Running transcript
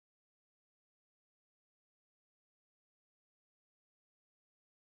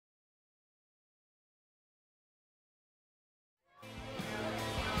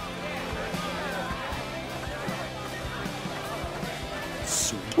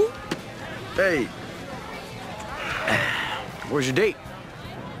Hey. Where's your date?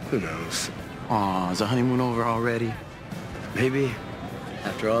 Who knows? Aw, is the honeymoon over already? Maybe.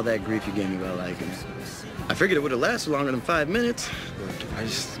 After all that grief you gave me about liking it. I figured it would have lasted longer than 5 minutes. Look,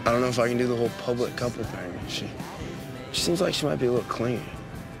 I don't know if I can do the whole public couple thing. She seems like she might be a little clingy.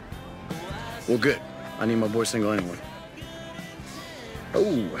 Well, good. I need my boy single anyway.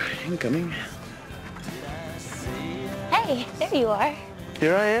 Oh, incoming. Hey, there you are.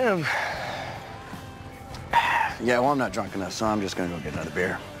 Here I am. Yeah, well, I'm not drunk enough, so I'm just gonna go get another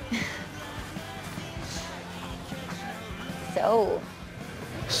beer. So,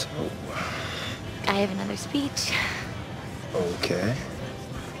 So, I have another speech. okay.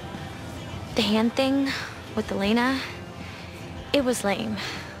 The hand thing with Elena, it was lame.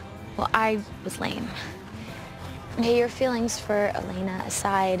 Well, I was lame. Okay, your feelings for Elena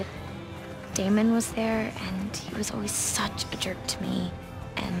aside, Damon was there, and he was always such a jerk to me.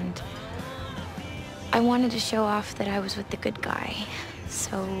 And I wanted to show off that I was with the good guy.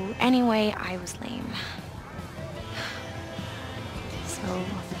 So anyway, I was lame. So,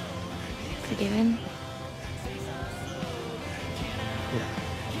 forgiven?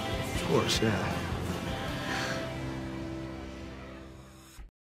 Yeah, of course, yeah.